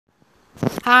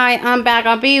Hi, I'm back.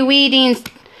 I'll be reading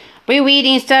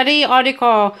study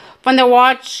article from the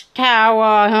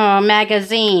Watchtower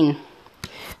magazine.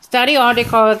 Study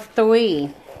article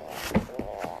 3.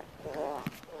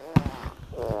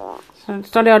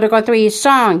 Study article 3.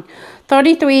 Song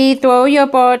 33. Throw your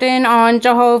burden on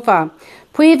Jehovah.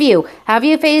 Preview. Have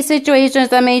you faced situations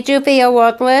that made you feel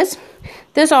worthless?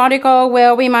 This article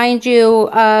will remind you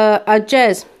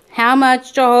just how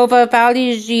much Jehovah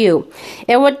values you.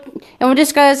 It will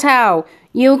discuss how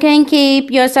you can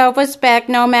keep your self-respect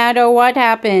no matter what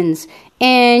happens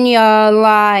in your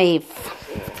life.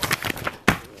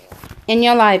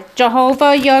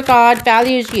 Jehovah, your God,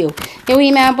 values you. He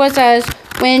remembers us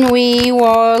when we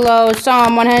were low.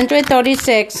 Psalm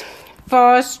 136,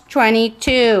 verse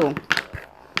 22.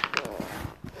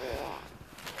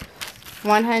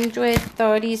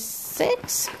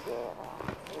 136.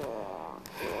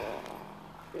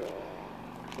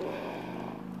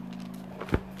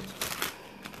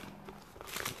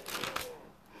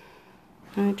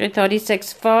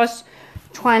 Verse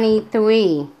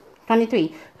 23.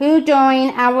 Who during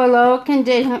our low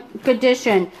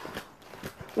condition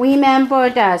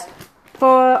remembered us,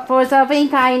 for loving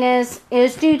kindness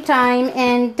is due time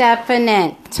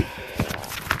indefinite.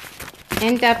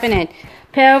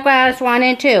 Paragraphs 1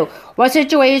 and 2. What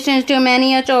situations do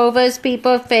many of Jehovah's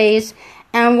people face,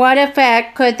 and what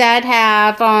effect could that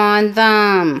have on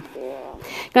them?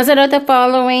 Consider the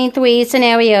following 3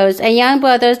 scenarios. A young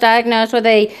brother is diagnosed with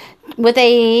a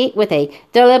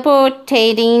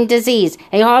debilitating disease.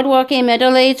 A hard-working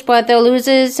middle-aged brother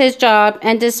loses his job,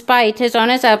 and despite his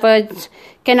honest efforts,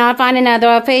 cannot find another.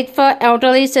 A faithful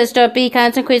elderly sister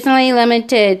becomes increasingly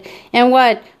limited in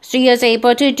what she is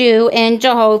able to do in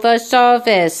Jehovah's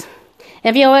service.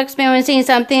 If you are experiencing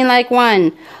something like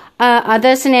one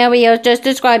other scenarios just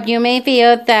described, you may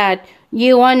feel that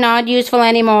you are not useful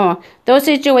anymore. Those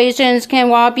situations can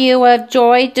rob you of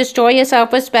joy, destroy your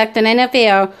self-respect, and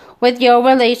interfere with your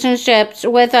relationships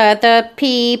with other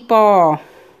people.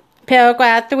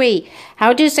 Paragraph 3.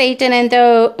 How do Satan and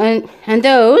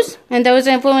those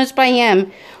influenced by him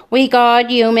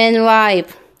regard human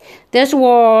life? This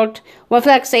world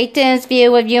reflects Satan's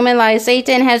view of human life.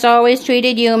 Satan has always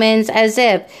treated humans as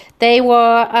if they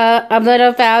were of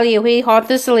little value. He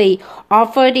heartlessly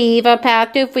offered Eve a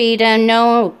path to freedom,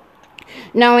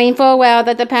 knowing full well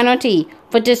that the penalty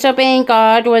for disobeying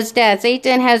God was death.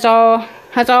 Satan has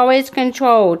always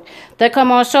controlled the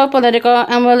commercial, political,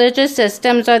 and religious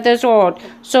systems of this world.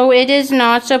 So it is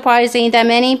not surprising that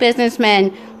many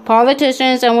businessmen,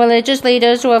 politicians, and religious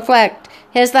leaders reflect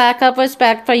his lack of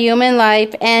respect for human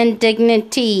life and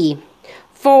dignity.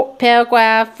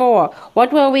 Paragraph 4.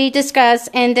 What will we discuss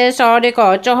in this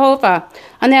article? Jehovah,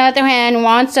 on the other hand,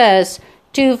 wants us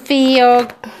to feel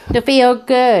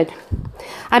good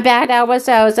about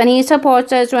ourselves, and he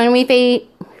supports us when we face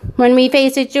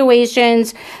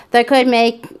situations that could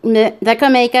make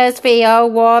us feel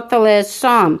worthless.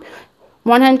 Psalm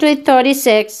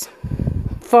 136,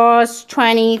 verse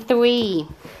 23.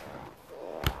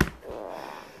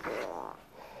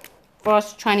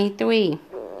 Verse 23.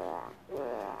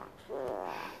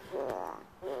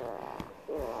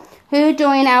 Who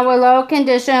during our low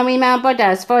condition remembered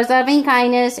us, for loving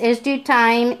kindness is due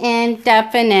time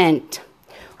indefinite.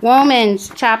 Romans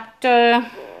chapter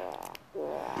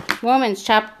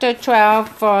 12,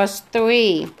 verse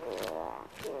 3.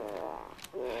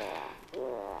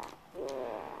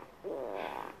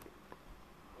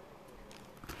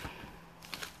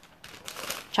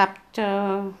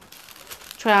 Chapter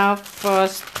 12,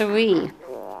 verse 3.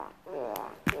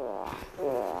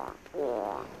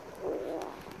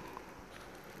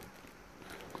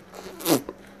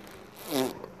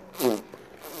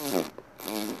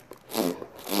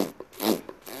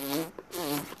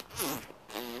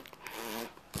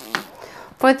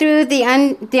 For through the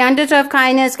undeserved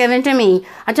kindness given to me,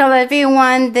 I tell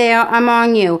everyone there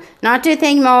among you not to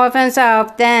think more of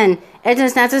himself than it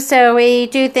is necessary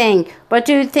to think, but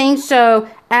to think so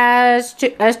as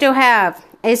to have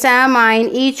a sound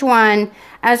mind, each one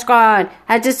as God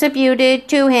has distributed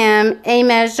to him a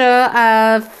measure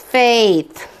of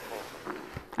faith.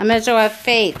 A measure of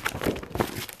faith.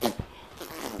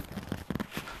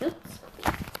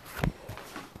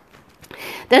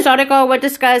 This article will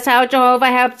discuss how Jehovah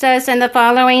helps us in the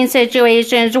following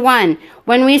situations. 1.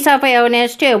 When we suffer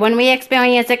illness. 2. When we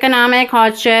experience economic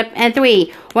hardship. And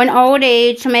 3. When old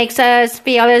age makes us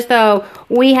feel as though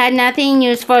we had nothing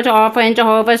useful to offer in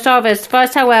Jehovah's service.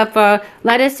 First, however,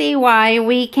 let us see why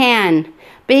we can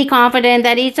be confident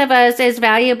that each of us is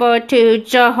valuable to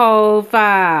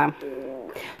Jehovah.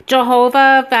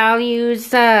 Jehovah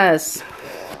values us.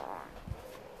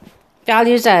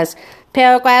 values us.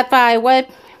 Paragraph 5.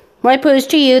 What proves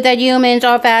to you that humans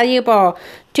are valuable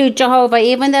to Jehovah?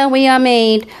 Even though we are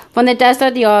made from the dust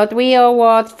of the earth, we are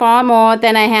worth far more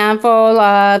than a handful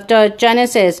of dirt.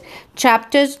 Genesis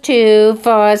chapter 2,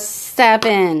 verse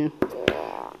 7.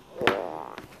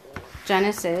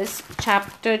 Genesis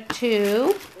chapter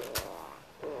 2,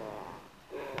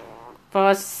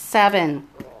 verse 7.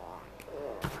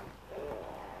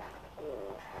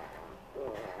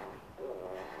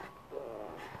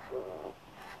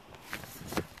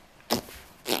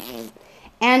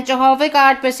 And Jehovah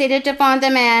God proceeded to form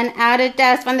the man out of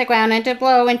dust from the ground, and to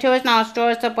blow into his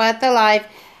nostrils the breath of life,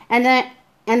 and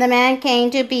the man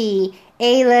came to be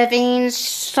a living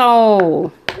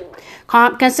soul.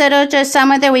 Consider just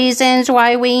some of the reasons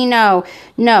why we know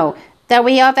that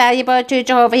we are valuable to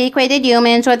Jehovah. He created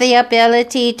humans with the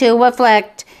ability to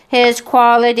reflect his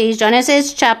qualities.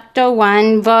 Genesis chapter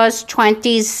 1, verse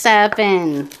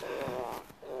 27.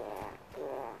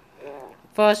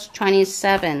 Verse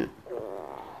 27.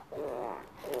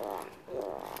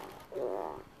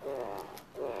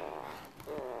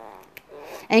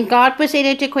 And God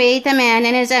proceeded to create the man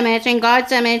in his image. In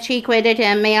God's image he created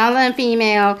him, male and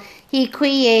female. He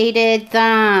created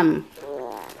them.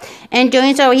 In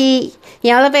doing so, he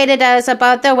elevated us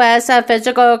above the rest of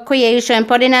physical creation,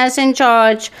 putting us in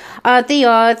charge of the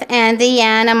earth and the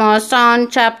animals. Psalm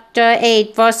chapter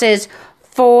 8, verses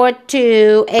 4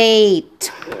 to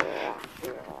 8.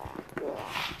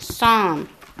 Psalm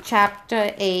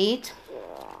chapter 8.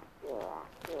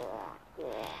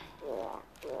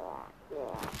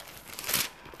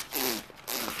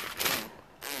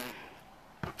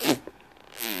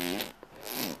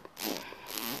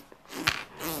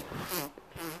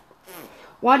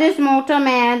 What is mortal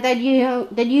man that you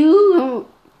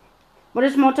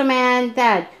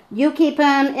keep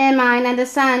him in mind, and the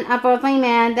son of earthly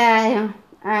man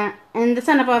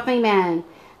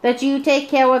that you take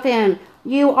care of him?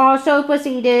 You also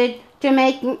proceeded to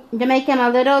make him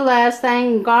a little less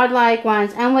than godlike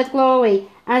ones, and with glory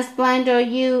and splendor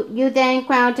you then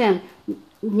crowned him.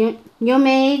 You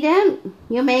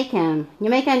make him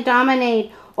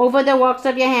dominate over the works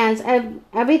of your hands.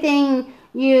 Everything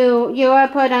you are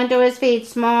put under his feet,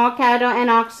 small cattle and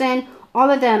oxen,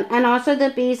 all of them, and also the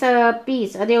beasts of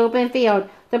the open field,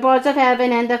 the birds of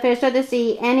heaven and the fish of the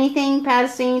sea, anything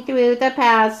passing through the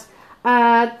paths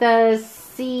of the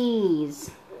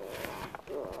seas.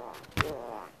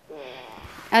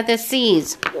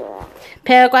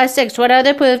 Paragraph 6. What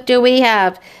other proof do we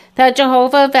have that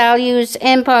Jehovah values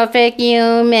imperfect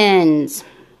humans?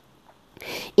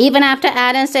 Even after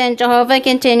Adam sinned, Jehovah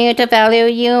continued to value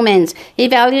humans. He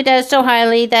valued us so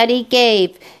highly that he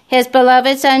gave his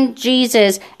beloved Son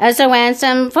Jesus as a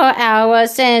ransom for our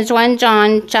sins. 1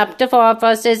 John chapter 4,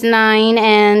 verses 9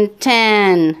 and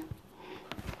 10.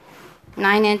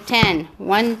 9 and 10.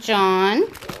 1 John.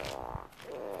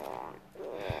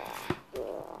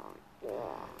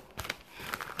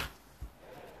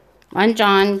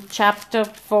 Chapter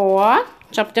 4,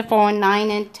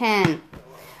 9 and 10.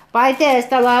 By this,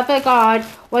 the love of God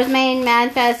was made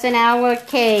manifest in our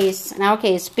case,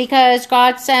 because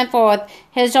God sent forth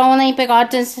His only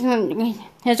begotten Son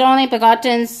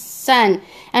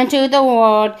into the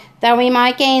world, that we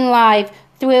might gain life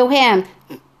through Him.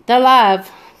 The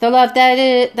love that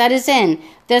is in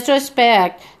this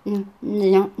respect,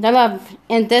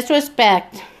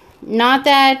 not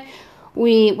that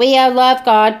we have loved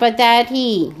God, but that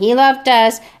He loved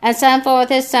us and sent forth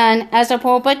His Son as a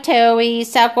propitiatory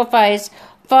sacrifice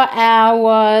for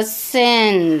our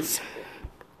sins.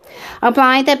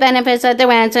 Applying the benefits of the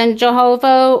ransom,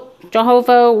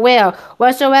 Jehovah will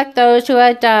resurrect those who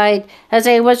have died as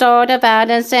a result of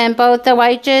Adam's sin, both the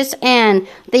righteous and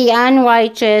the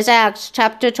unrighteous. Acts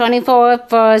chapter 24,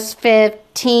 verse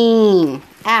 15.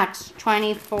 Acts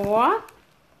 24.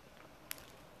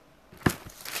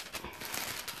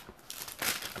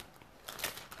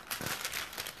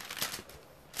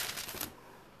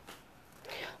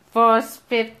 Verse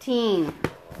 15.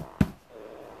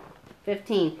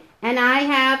 And I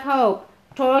have hope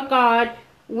toward God,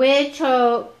 which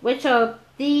hope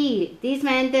these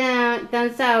men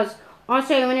themselves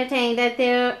also entertain, that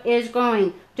there is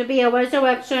going to be a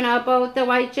resurrection of both the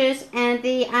righteous and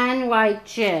the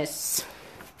unrighteous.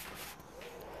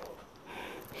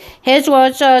 His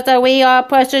word shows that we are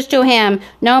precious to Him,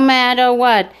 no matter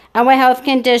what our health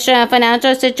condition,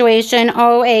 financial situation,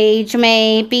 or age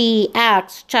may be.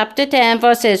 Acts chapter 10,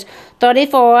 verses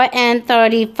 34 and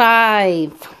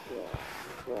 35.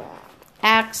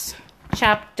 Acts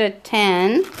chapter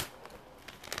 10,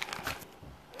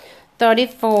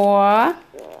 34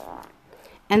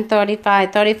 and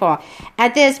 34.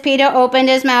 At this, Peter opened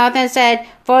his mouth and said,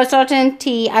 "For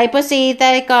certainty, I perceive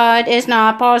that God is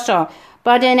not partial,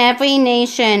 but in every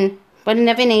nation,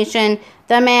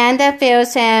 the man that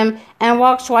fears him and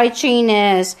walks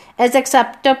righteousness is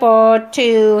acceptable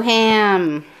to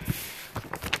him."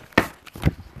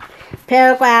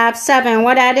 Paragraph 7.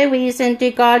 What added reason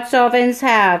do God's servants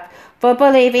have for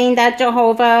believing that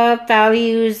Jehovah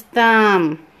values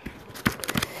them?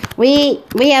 We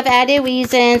have added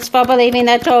reasons for believing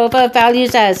that Jehovah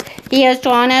values us. He has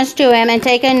drawn us to him and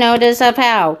taken notice of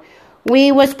how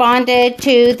we responded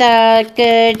to the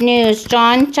good news.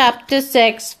 John chapter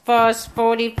 6, verse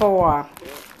 44.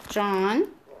 John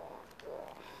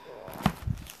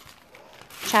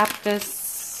chapter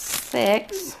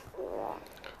 6,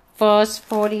 verse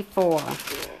 44.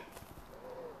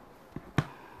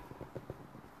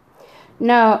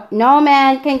 No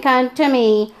man can come to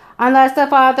me unless the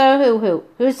Father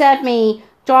who sent me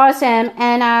draws him,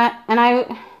 and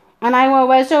I will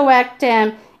resurrect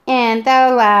him in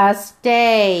the last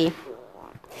day.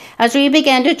 As we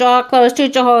began to draw close to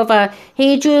Jehovah,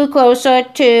 he drew closer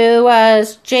to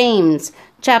us. James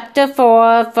chapter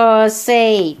 4, verse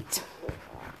 8.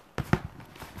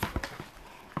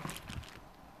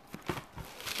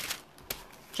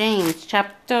 James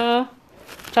chapter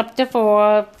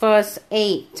 4, verse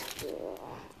 8.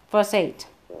 Verse 8.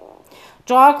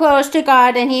 Draw close to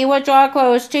God, and he will draw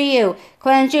close to you.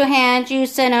 Cleanse your hands, you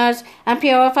sinners, and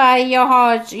purify your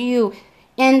hearts, you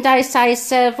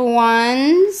indecisive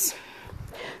ones.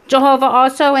 Jehovah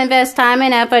also invests time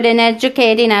and effort in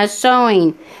educating us,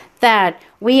 showing that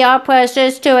we are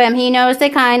precious to him. He knows the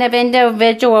kind of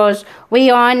individuals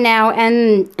we are now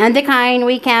and the kind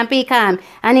we can become.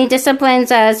 And he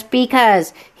disciplines us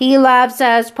because he loves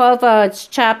us. Proverbs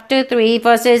chapter 3,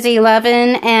 verses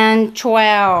 11 and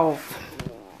 12.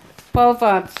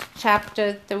 Proverbs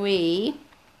chapter 3.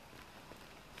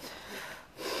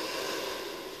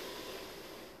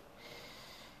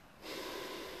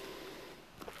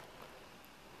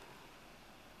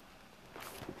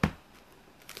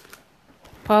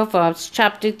 Proverbs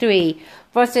chapter 3,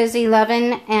 verses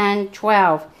 11 and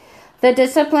 12. The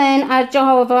discipline of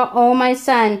Jehovah, O my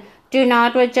son, do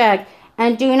not reject,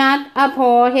 and do not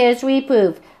abhor his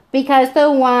reproof, because the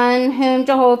one whom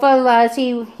Jehovah loves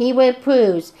he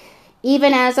reproves,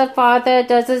 even as a father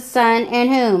does a son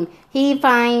in whom he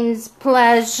finds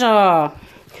pleasure.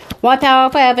 What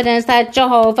powerful evidence that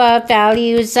Jehovah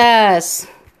values us.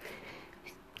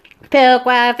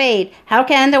 Paragraph 8. How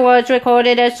can the words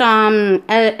recorded at Psalm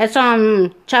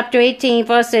chapter 18,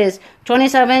 verses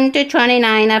 27 to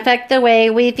 29 affect the way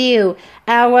we view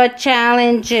our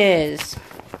challenges?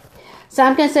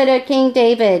 Some consider King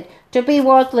David to be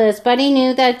worthless, but he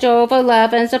knew that Jehovah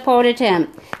loved and supported him.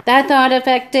 That thought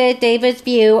affected David's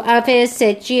view of his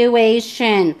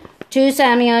situation. 2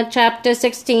 Samuel chapter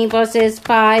 16, verses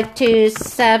 5 to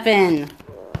 7.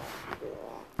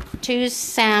 2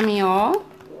 Samuel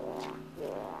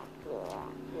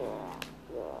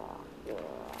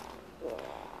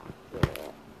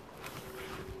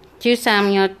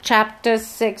chapter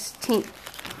 16,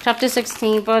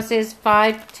 verses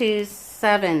 5 to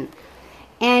 7.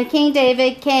 And King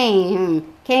David came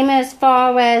as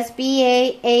far as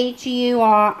Bahurim,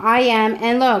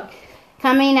 and look,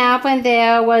 coming out from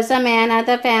there was a man of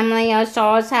the family of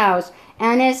Saul's house,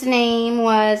 and his name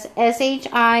was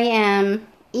Shimei,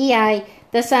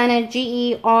 the son of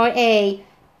Gera,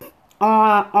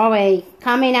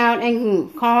 coming out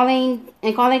and calling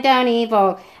down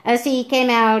evil as he came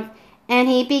out, and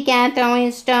he began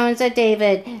throwing stones at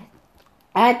David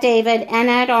and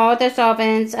at all the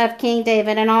servants of King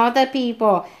David, and all the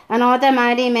people and all the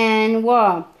mighty men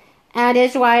were at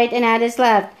his right and at his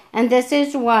left. And this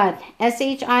is what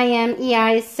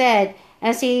Shimei said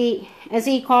as he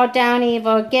called down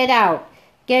evil, get out,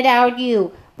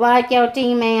 you blood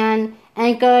guilty man,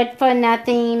 and good for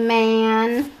nothing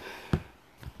man."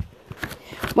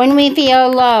 When we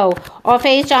feel low or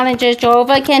face challenges,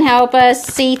 Jehovah can help us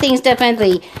see things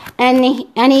differently, and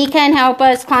he can help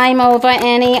us climb over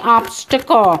any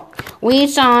obstacle. Read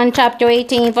Psalm chapter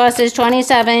 18, verses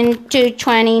 27 to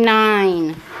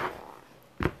 29.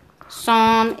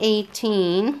 Psalm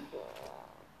 18,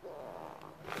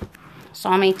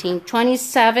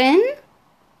 27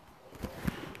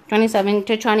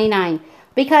 to 29.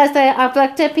 Because the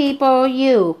afflicted people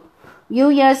you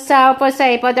yourself will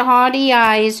say, but the hardy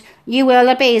eyes you will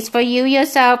abase. For you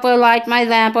yourself will light my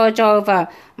lamp, O Jehovah.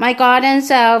 My God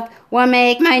himself will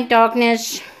make my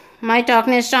darkness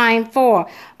shine. For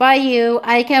by you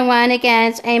I can run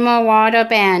against a marauder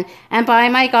band, and by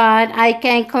my God I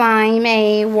can climb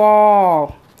a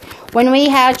wall. When we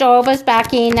have Jehovah's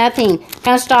backing, nothing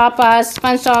can stop us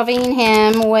from serving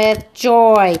him with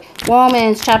joy.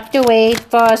 Romans chapter 8,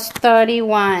 verse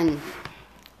 31.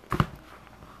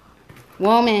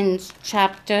 Romans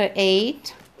chapter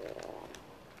 8.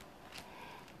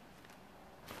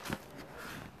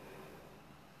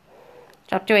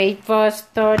 Chapter 8, verse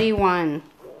 31.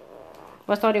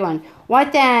 Verse 31.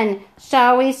 What then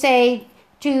shall we say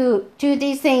to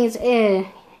these things?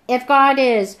 If God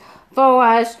is for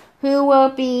us, who will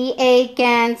be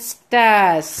against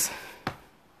us?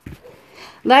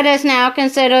 Let us now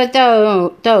consider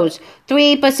those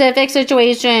three specific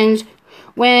situations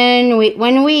when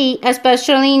we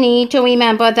especially need to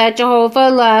remember that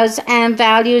Jehovah loves and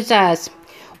values us.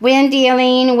 When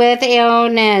dealing with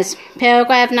illness,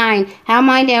 paragraph 9, how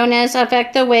might illness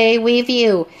affect the way we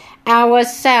view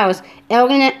ourselves?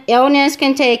 Illness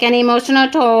can take an emotional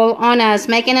toll on us,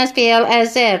 making us feel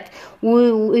as if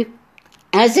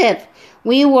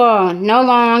we were no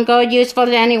longer useful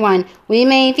to anyone. We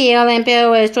may feel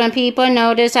embarrassed when people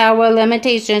notice our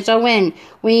limitations, or when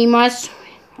we must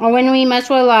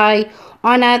rely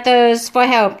on others for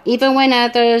help, even when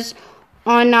others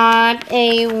are not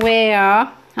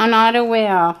aware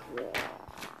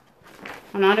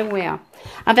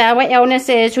of our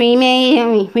illnesses. We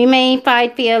may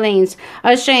fight feelings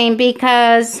of shame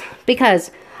because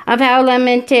of how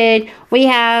limited we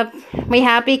have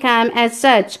become at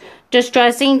such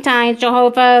distressing times.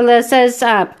 Jehovah lifts us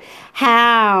up.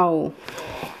 How?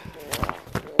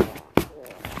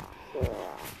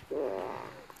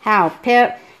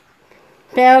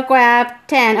 Paragraph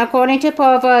 10. According to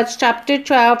Proverbs chapter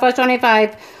 12, verse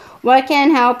 25, what can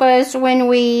help us when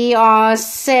we are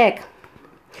sick?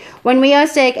 When we are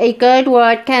sick, a good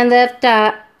word can lift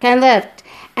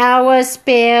our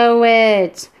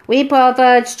spirits. Read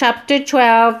Proverbs chapter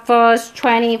 12, verse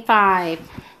 25.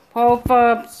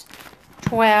 Proverbs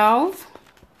 12.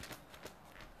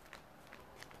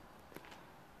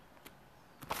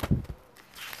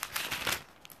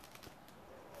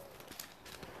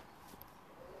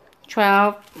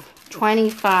 (12)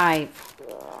 25.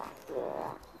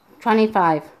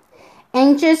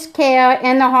 Anxious care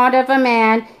in the heart of a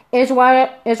man is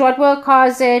what will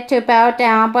cause it to bow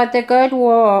down, but the good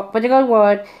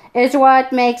word is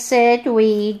what makes it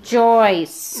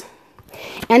rejoice.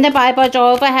 In the Bible,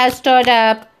 Jehovah has stored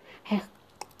up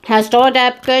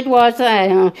good words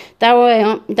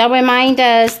that remind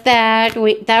us that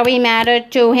we matter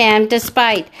to him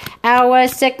despite our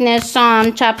sickness.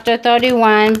 Psalm chapter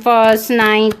 31, verse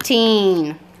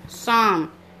 19.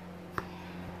 Psalm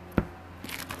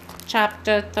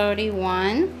chapter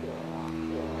 31.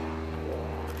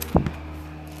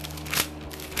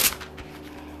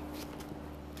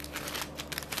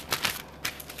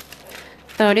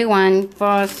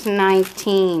 Verse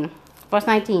 19.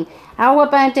 How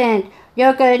abundant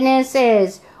your goodness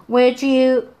is, which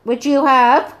you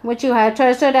have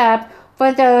treasured up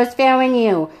for those fearing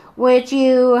you, which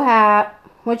you have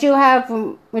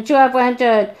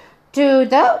rendered to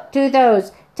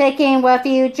those taking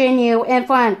refuge in you in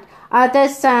front of the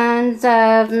sons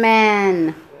of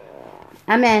men.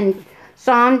 Amen.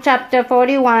 Psalm chapter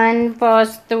 41,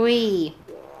 verse 3.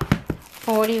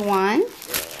 41.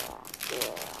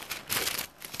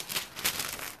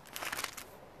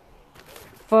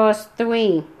 Verse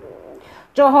 3.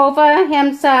 Jehovah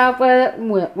himself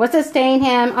will sustain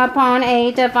him upon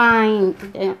a divan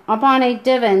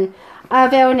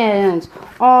of illness.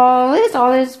 All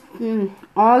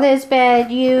his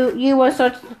bed you will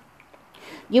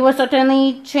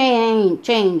certainly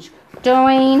change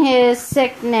during his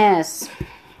sickness.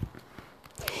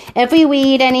 If we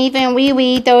read and even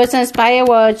reread those inspired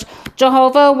words,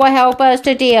 Jehovah will help us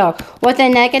to deal with the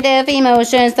negative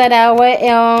emotions that our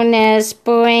illness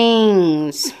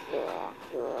brings.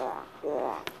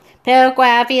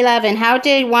 Paragraph 11. How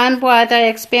did one brother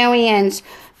experience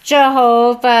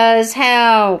Jehovah's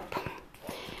help?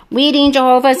 Reading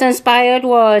Jehovah's inspired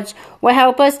words will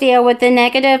help us deal with the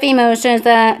negative emotions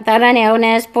that an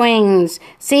illness brings.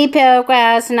 See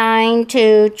paragraphs 9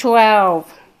 to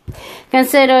 12.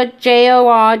 Consider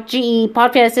J.O.R.G.E.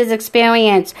 Potter's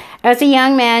experience. As a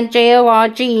young man,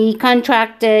 J.O.R.G.E.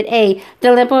 contracted a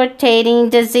debilitating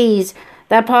disease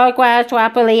that progressed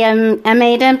rapidly and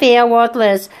made him feel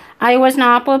worthless. I was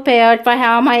not prepared for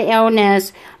how my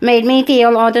illness made me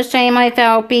feel or the shame I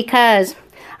felt because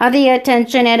of the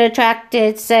attention it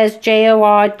attracted, says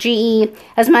J.O.R.G.E.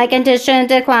 As my condition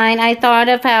declined, I thought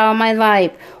of how my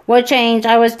life would change.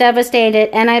 I was devastated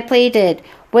and I pleaded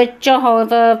with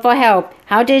Jehovah for help.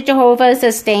 How did Jehovah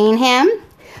sustain him?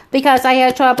 Because I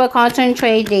had trouble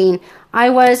concentrating. I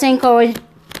was encouraged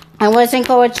I was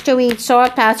encouraged to read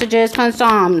short passages from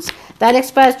Psalms that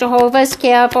express Jehovah's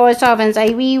care for his servants. I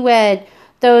reread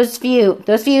those few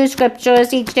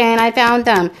scriptures each day, and I found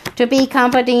them to be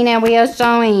comforting and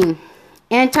reassuring.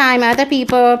 In time, other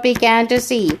people began to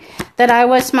see that I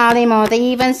was smiling more. They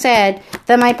even said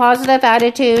that my positive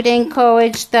attitude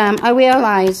encouraged them. I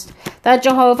realized that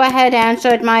Jehovah had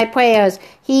answered my prayers.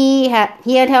 He had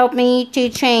helped me to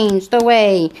change the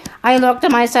way I looked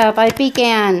at myself. I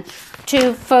began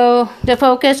to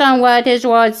focus on what his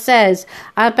word says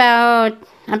about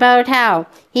how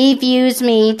he views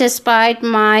me despite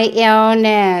my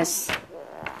illness.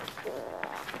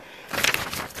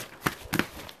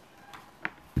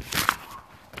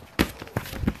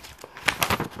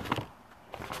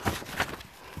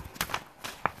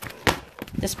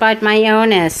 Despite my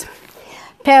illness.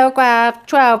 Paragraph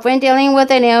 12. When dealing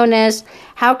with an illness,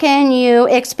 how can you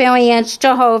experience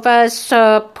Jehovah's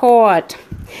support?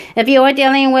 If you are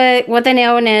dealing with an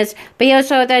illness, be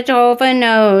assured that Jehovah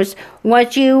knows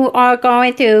what you are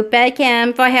going through. Beg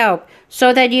him for help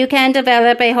so that you can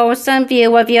develop a wholesome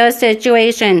view of your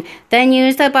situation. Then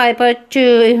use the Bible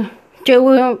to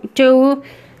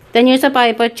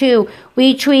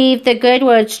retrieve the good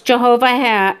words Jehovah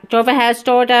has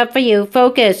stored up for you.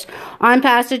 Focus on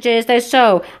passages that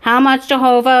show how much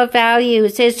Jehovah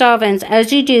values his servants.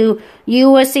 As you do,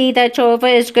 you will see that Jehovah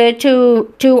is good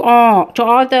to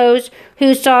all those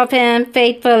who serve him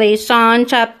faithfully. Psalm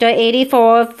chapter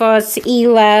 84, verse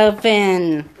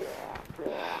 11.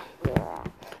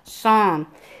 Psalm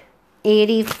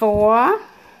 84.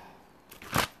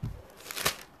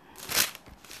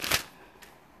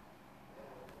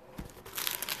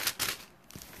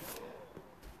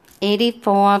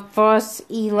 84, verse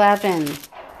 11.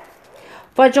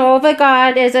 For Jehovah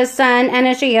God is a sun and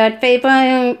a shield, favor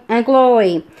and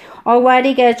glory.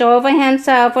 Already Jehovah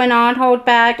himself will not hold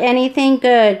back anything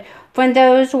good from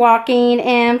those walking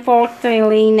in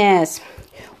faithfulness.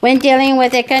 When dealing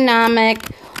with economic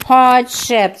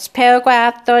hardships,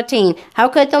 paragraph 13. How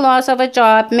could the loss of a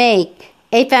job make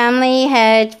a family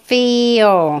head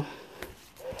feel?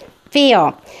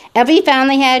 Every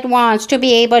family head wants to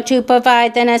be able to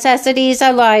provide the necessities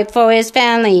of life for his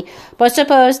family. But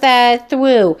suppose that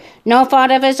through no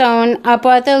fault of his own, a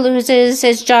brother loses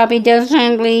his job. He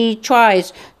diligently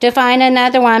tries to find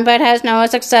another one but has no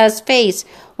success. Faced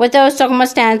with those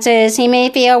circumstances, he may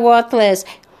feel worthless.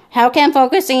 How can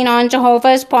focusing on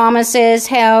Jehovah's promises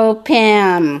help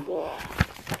him?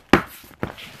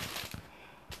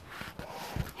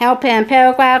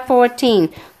 Paragraph 14.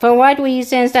 For what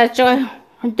reasons does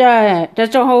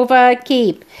Jehovah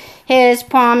keep his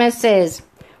promises?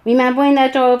 Remembering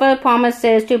that Jehovah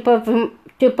promises to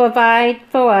provide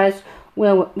for us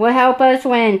will help us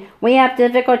when we have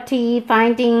difficulty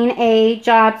finding a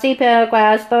job. See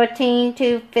paragraphs 13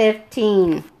 to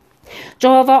 15.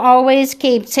 Jehovah always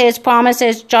keeps his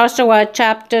promises. Joshua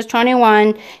chapter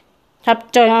 21,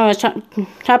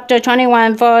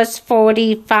 verse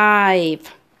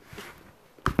 45.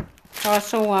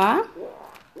 Joshua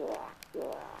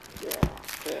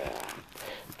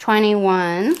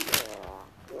 21,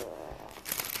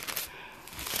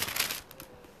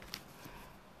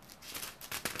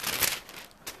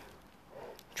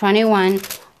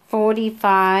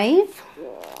 /45.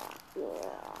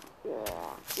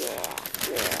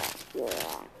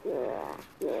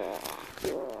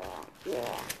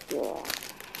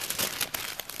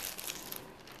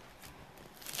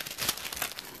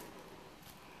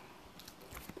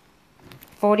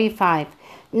 45.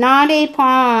 Not a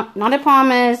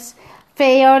promise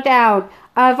failed out.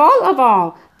 Of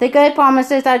all, the good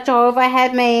promises that Jehovah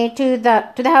had made to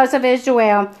the house of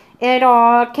Israel, it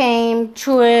all came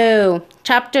true.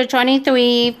 Chapter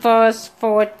 23, verse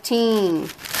 14.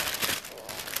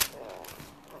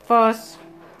 Verse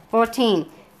 14.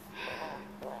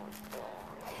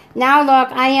 Now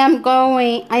look, I am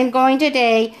going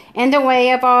today in the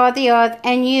way of all the earth,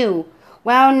 and you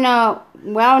well know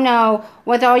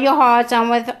with all your hearts and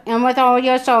with all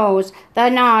your souls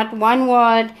that not one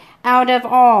word out of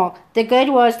all the good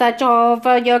words that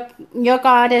Jehovah your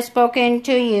God has spoken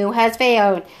to you has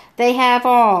failed. They have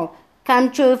all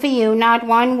come true for you. Not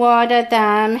one word of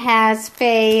them has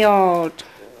failed.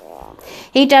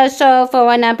 He does so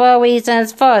for a number of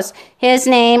reasons. First, his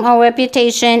name or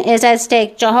reputation is at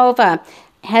stake. Jehovah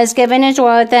has given his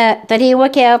word that he will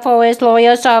care for his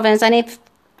loyal servants, and if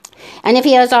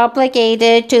he is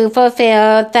obligated to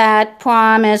fulfill that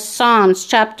promise. Psalms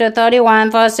chapter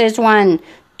 31, verses 1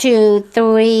 to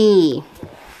 3.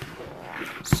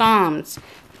 Psalms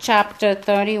chapter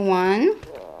 31.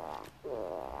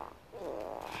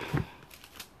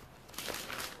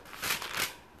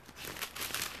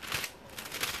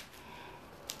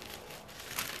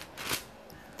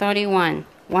 31.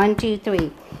 1, 2,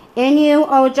 3. In you,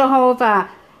 O Jehovah,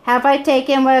 have I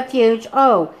taken refuge.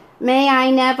 Oh, may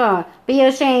I never be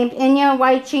ashamed. In your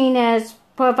righteousness,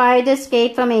 provide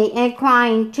escape for me.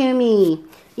 Incline to me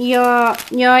your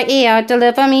ear.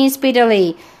 Deliver me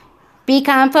speedily.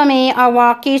 Become for me a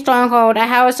rocky stronghold, a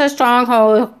house of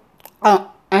strongholds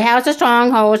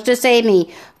to save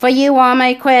me. For you are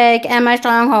my crag and my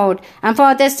stronghold, and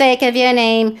for the sake of your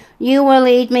name, you will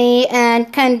lead me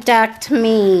and conduct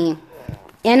me.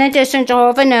 In addition,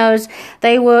 Jehovah knows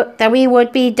that we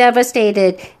would be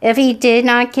devastated if he did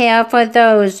not care for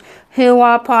those who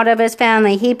are part of his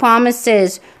family. He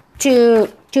promises to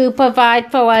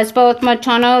provide for us both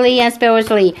maternally and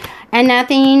spiritually, and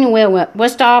nothing will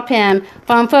stop him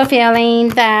from fulfilling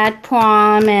that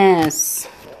promise.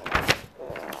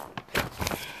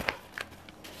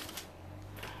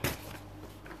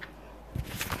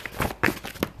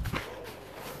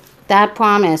 That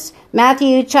promise.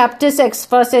 Matthew chapter 6,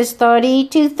 verses 30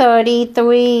 to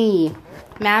 33.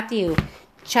 Matthew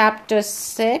chapter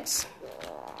 6,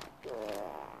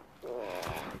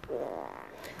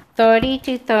 30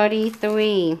 to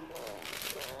 33.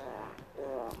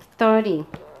 30.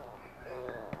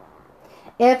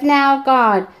 If now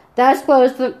God thus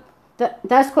clothes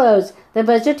the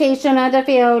vegetation of the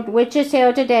field, which is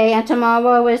here today and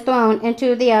tomorrow is thrown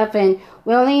into the oven,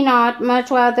 will he not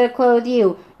much rather clothe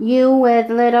you with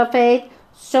little faith?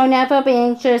 So never be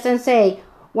anxious and say,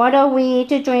 what are we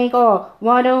to drink, or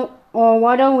what are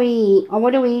we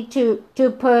to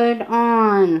put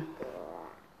on?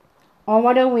 Or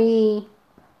what are we?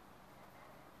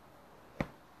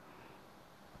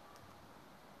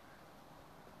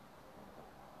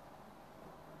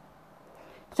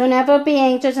 So never be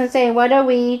anxious and say, what are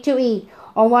we to eat?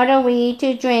 Or what are we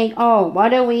to drink? Or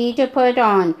what are we to put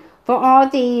on? For all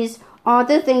these are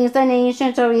the things the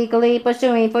nations are eagerly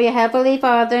pursuing. For your heavenly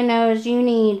Father knows you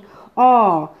need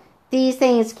all these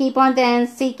things. Keep on then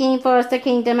seeking first the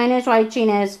kingdom and his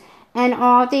righteousness, and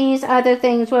all these other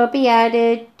things will be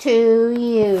added to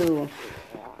you.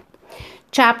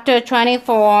 Chapter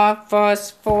 24,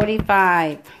 verse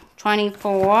 45.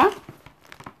 24.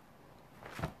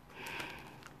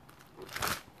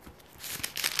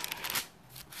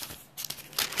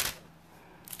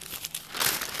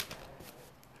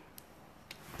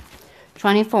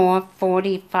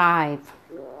 45.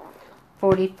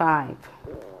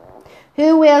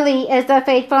 Who really is the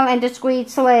faithful and discreet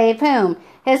slave whom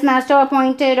his master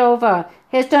appointed over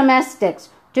his domestics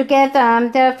to give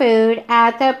them their food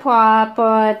at the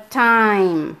proper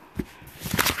time?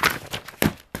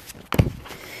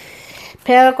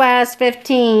 Paragraph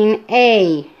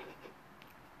 15a.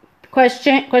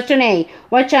 Question A.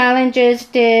 What challenges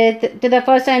did the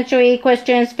first century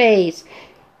Christians face?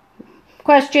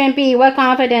 Question B. What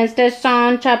confidence does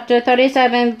Psalm chapter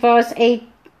 37 verse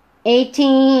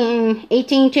 18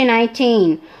 to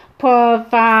 19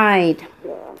 provide?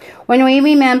 When we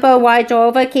remember why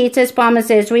Jehovah keeps his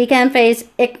promises, we can face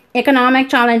economic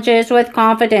challenges with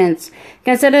confidence.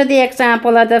 Consider the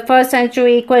example of the first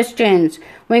century Christians.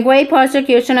 When great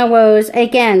persecution arose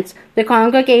against the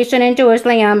congregation in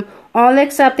Jerusalem, all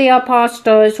except the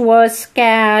apostles were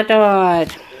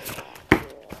scattered.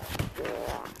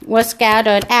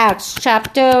 Acts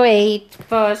chapter 8,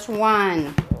 verse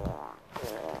 1.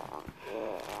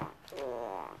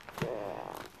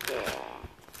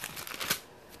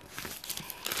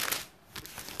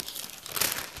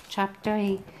 Chapter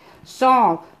 8.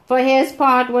 Saul, for his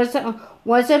part, was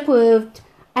approved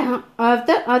of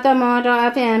the murder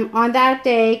of him. On that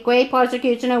day, great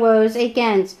persecution arose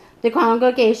against the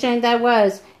congregation that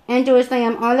was in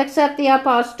Jerusalem. All except the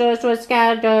apostles were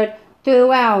scattered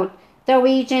throughout the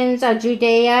regions of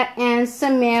Judea and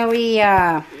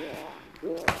Samaria.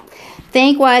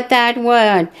 Think what that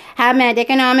would have meant.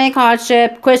 Economic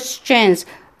hardship. Christians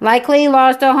likely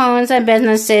lost their homes and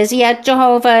businesses, yet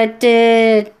Jehovah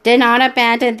did not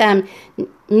abandon them.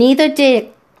 Neither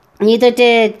did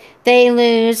they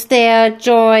lose their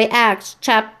joy. Acts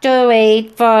chapter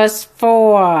 8, verse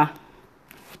 4.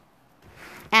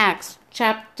 Acts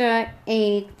chapter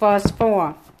 8, verse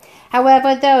 4.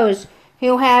 However, those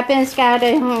who had been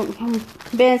scattered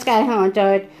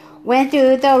went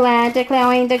through the land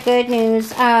declaring the good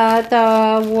news of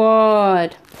the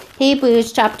word.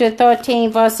 Hebrews chapter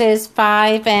 13, verses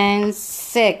 5 and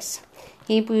 6.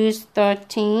 Hebrews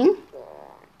 13,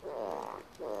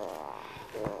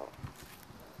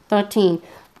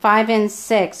 5 and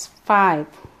 6. 5.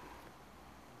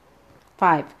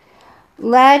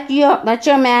 Let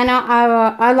your manner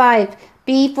of life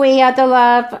be free of the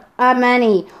love of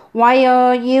money,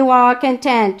 while you are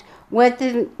content with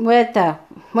the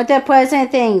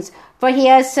present things. For he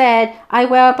has said, I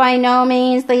will by no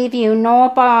means leave you, nor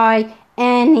by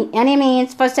any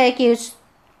means forsake you,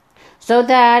 so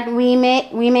that we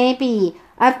may be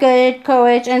of good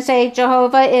courage and say,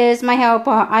 Jehovah is my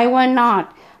helper. I will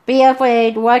not be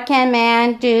afraid. What can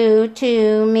man do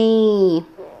to me?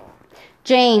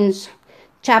 James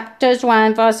chapters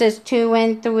 1 verses 2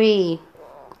 and 3.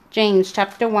 James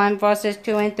chapter 1 verses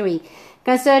 2 and 3.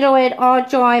 Consider it all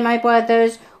joy, my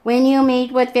brothers, when you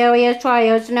meet with various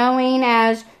trials, knowing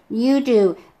as you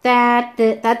do that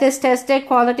this tested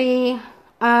quality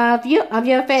of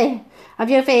your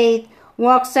faith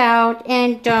works out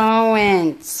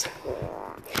endurance.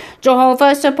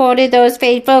 Jehovah supported those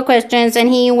faithful Christians, and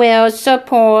he will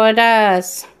support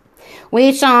us.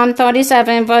 Read Psalm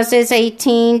 37 verses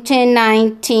 18 to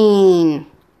 19.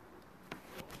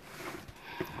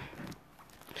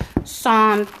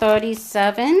 Psalm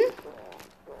 37.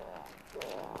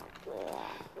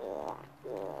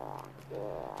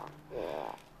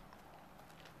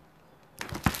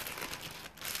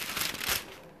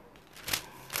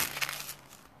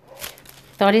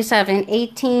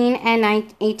 18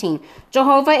 and 18.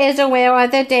 Jehovah is aware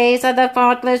of the days of the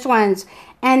faultless ones,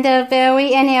 and the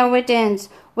very inheritance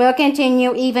will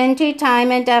continue even to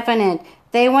time indefinite.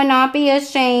 They will not be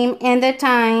ashamed in the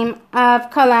time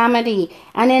of calamity,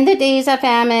 and in the days of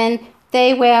famine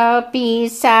they will be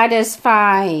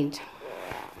satisfied.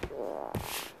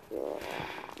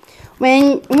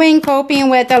 When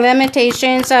coping with the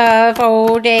limitations of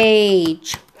old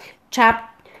age.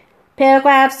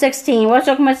 Paragraph 16. What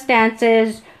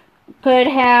circumstances could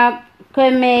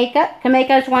make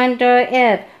us wonder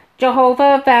if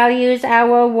Jehovah values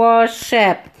our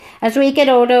worship? As we get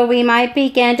older, we might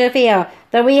begin to feel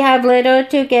that we have little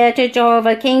to give to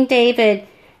Jehovah. King David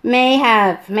may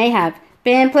have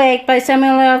been plagued by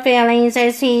similar feelings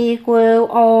as he grew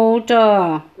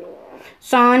older.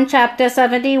 Psalm chapter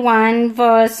 71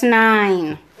 verse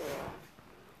 9.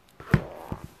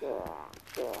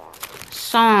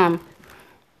 Psalm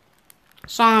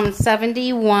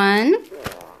 71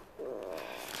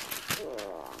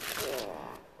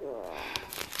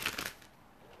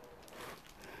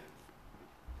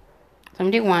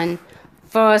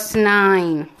 verse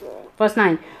 9.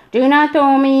 Do not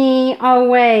throw me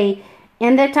away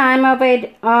in the time of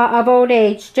old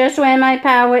age, just when my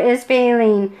power is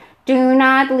failing. Do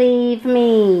not leave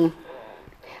me.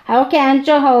 How can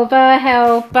Jehovah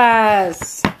help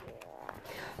us?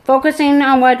 Focusing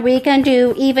on what we can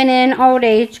do even in old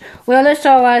age will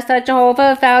show us that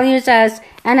Jehovah values us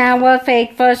and our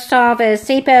faithful service.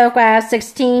 See paragraph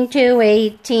 16 to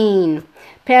 18.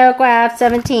 Paragraph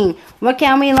 17. What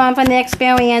can we learn from the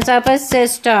experience of a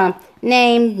sister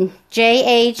named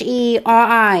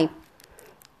Jheri?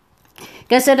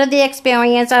 Consider the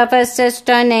experience of a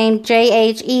sister named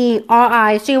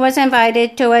Jheri. She was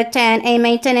invited to attend a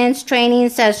maintenance training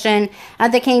session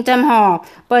at the Kingdom Hall,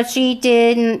 but she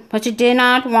did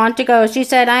not want to go. She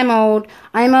said, I'm old,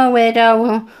 I'm a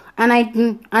widow, and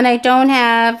I don't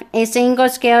have a single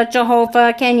skill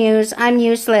Jehovah can use. I'm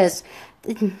useless.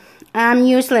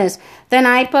 The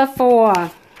night before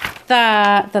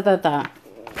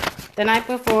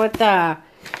the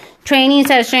training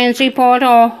session, she poured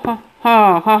her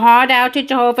heart out to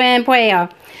Jehovah in prayer.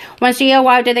 When she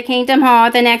arrived at the Kingdom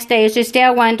Hall the next day, she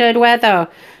still wondered whether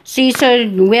she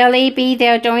should really be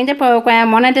there during the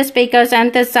program. One of the speakers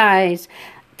emphasized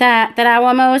that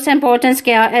our most important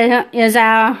skill is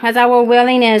our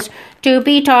willingness to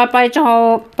be taught by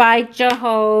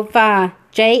Jehovah.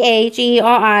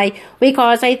 Jheri,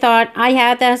 because I thought I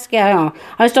had that skill.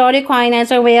 I started crying as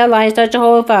I realized that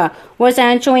Jehovah was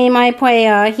answering my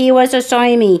prayer. He was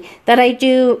assuring me that I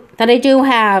do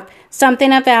have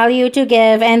something of value to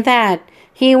give, and that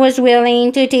He was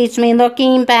willing to teach me.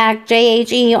 Looking back,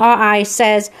 Jheri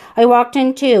says, I walked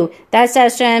into that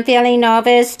session feeling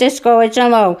nervous, discouraged,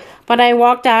 and low, but I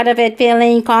walked out of it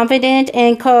feeling confident,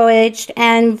 encouraged,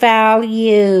 and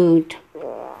valued.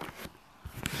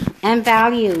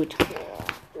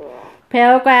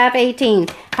 Paragraph 18.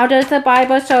 How does the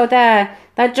Bible show that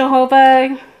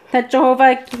Jehovah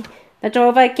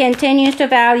continues to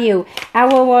value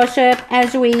our worship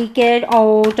as we get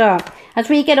older? As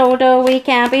we get older, we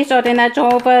can be certain that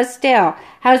Jehovah still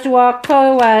has work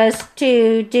for us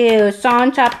to do.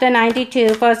 Psalm chapter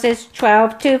 92, verses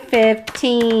 12 to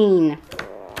 15.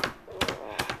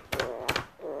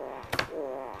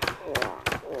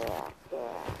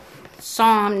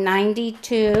 Psalm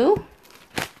 92.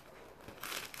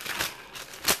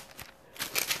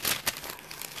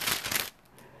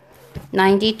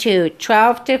 (92)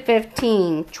 12 to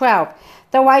 15. 12.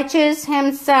 The righteous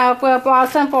himself will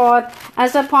blossom forth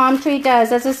as a palm tree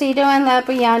does, as a cedar in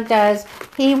Lebanon does.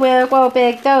 He will grow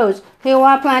big. Those who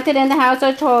are planted in the house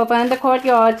of Jehovah, in the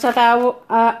courtyards of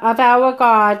our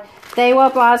God, they will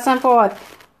blossom forth.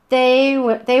 They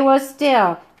will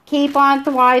still keep on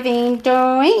thriving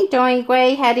during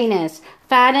gray headiness.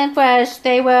 Fat and fresh,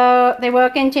 they will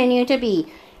continue to be.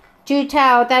 To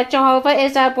tell that Jehovah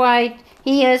is upright,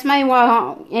 He is my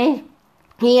rock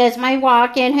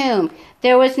in whom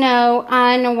there is no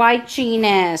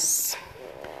unrighteousness.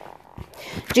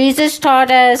 Jesus taught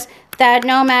us that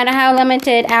no matter how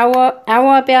limited our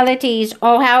abilities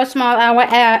or how small our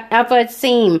efforts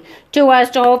seem to us,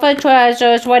 Jehovah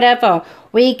treasures whatever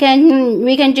we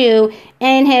can do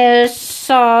in His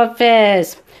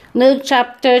service. Luke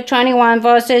chapter 21,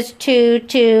 verses 2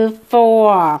 to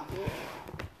 4.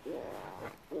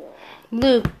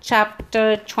 Luke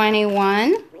chapter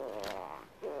 21.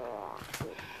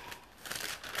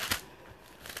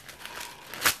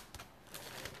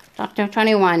 Chapter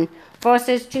 21,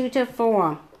 verses 2 to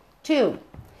 4. 2.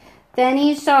 Then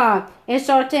he saw a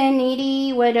certain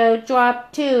needy widow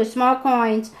drop 2 small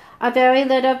coins, of very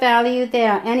little value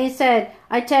there. And he said,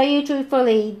 I tell you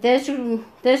truthfully, this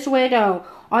widow,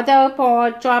 although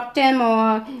poor, dropped in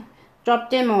more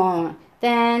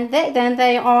than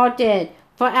they all did.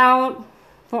 For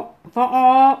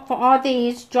all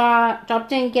these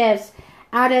dropped in gifts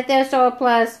out of their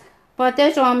surplus, but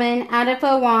this woman out of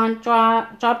her want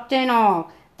dropped in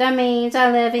all the means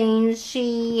of living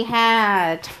she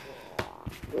had.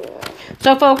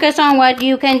 So focus on what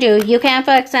you can do. You can,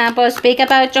 for example, speak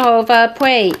about Jehovah,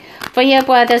 pray for your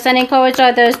brothers, and encourage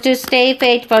others to stay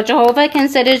faithful. Jehovah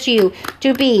considers you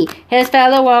to be His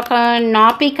fellow worker,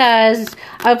 not because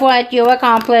of what you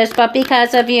accomplished, but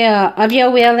because of your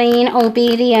willing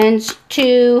obedience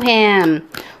to Him.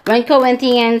 1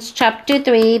 Corinthians chapter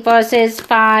 3, verses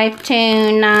 5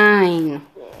 to 9.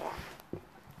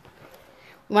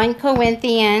 1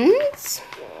 Corinthians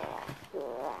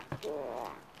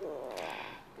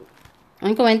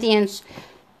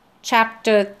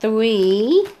chapter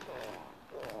 3,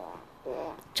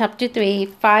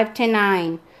 5 to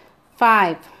 9.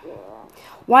 5.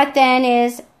 What then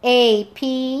is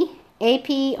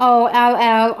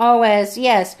Apollos?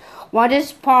 Yes. What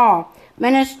is Paul?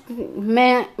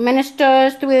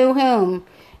 Ministers through whom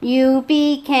you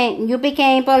became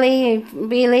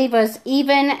believers,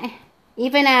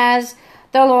 even as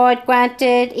the Lord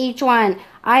granted each one.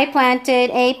 I planted,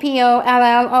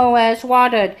 Apollos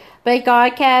watered, but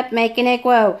God kept making it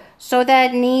grow, so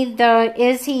that neither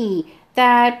is He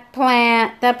that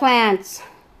plants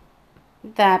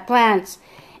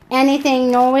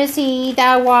anything, nor is He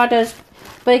that waters,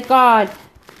 but God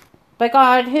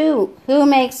who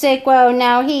makes it grow.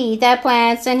 Now He that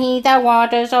plants and He that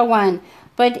waters are one,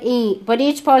 but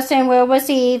each person will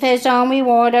receive his own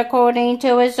reward according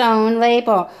to his own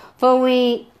labor. For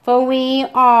we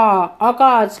are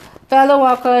God's fellow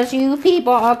workers. You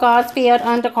people are God's field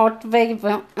under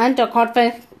cultivation.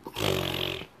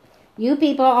 You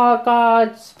people are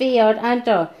God's field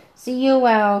under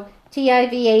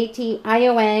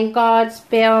cultivation, God's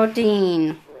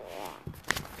building.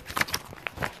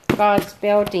 God's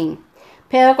building.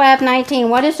 Paragraph 19.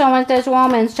 What assurance does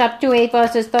Romans chapter 8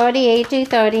 verses 38 to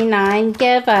 39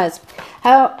 give us?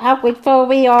 How grateful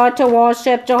we are to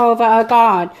worship Jehovah our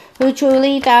God, who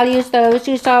truly values those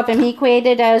who serve Him. He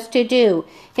created us to do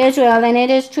His will, and it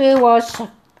is true worship.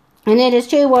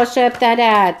 That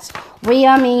adds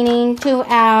real meaning to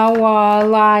our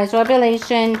lives.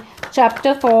 Revelation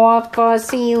chapter 4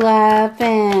 verse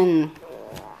 11.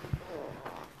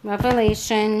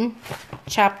 Revelation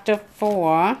chapter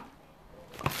 4.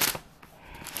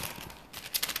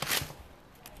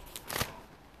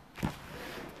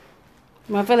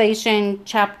 Revelation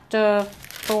chapter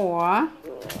 4,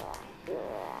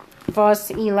 verse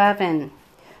 11.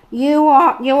 You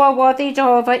are worthy,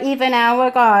 Jehovah, even our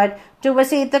God, to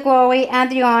receive the glory and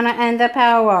the honor and the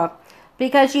power,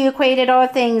 because you created all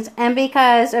things, and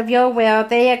because of your will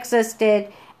they existed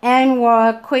and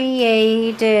were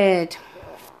created.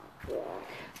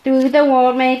 Through the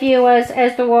world may view us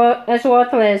as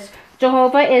worthless,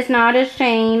 Jehovah is not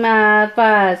ashamed of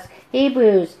us.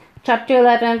 Hebrews chapter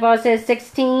 11, verses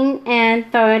 16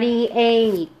 and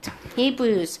 38.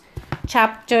 Hebrews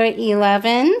chapter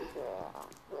 11.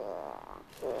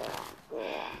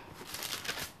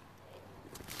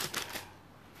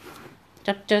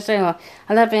 Chapter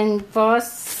 11,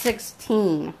 verse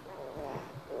 16.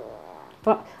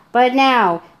 But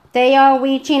now they are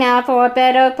reaching out for a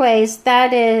better place,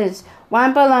 that is,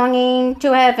 one belonging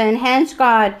to heaven. Hence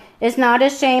God is not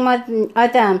ashamed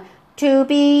of them to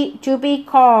be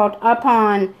called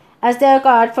upon as their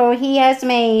God, for he has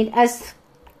made a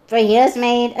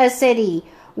city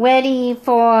ready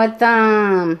for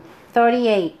them.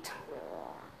 38.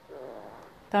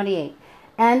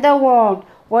 And the world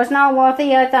was not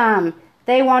worthy of them.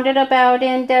 They wandered about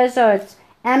in deserts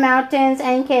and mountains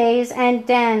and caves and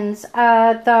dens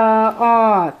of the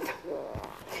earth.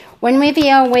 When we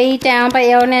feel weighed down by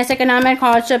illness, economic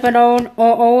hardship, or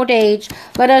old age,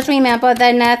 let us remember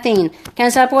that nothing can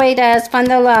separate us from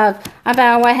the love of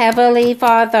our Heavenly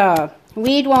Father.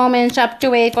 Read Romans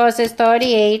chapter 8, verses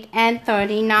 38 and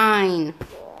 39.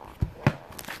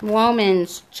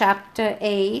 Romans chapter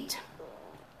 8.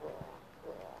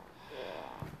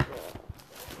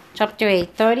 Chapter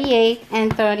 8, 38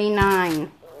 and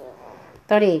 39.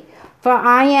 38. For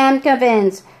I am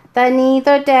convinced that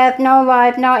neither death, nor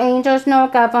life, nor angels, nor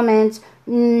governments,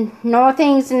 nor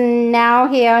things now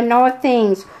here, nor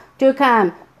things to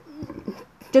come,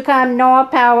 nor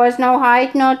powers, nor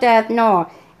height, nor depth,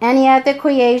 nor any other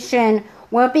creation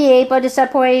will be able to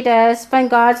separate us from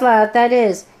God's love that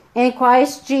is in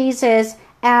Christ Jesus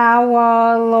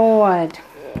our Lord.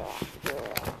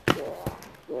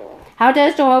 How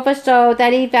does Jehovah show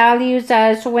that he values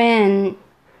us when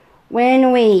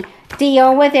we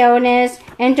deal with illness,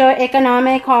 endure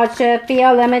economic hardship,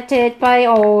 feel limited by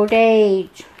old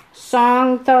age?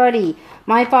 Song 30.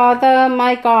 My Father,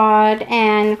 my God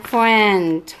and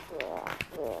friend.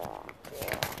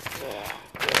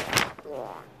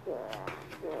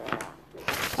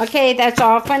 Okay, that's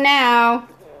all for now.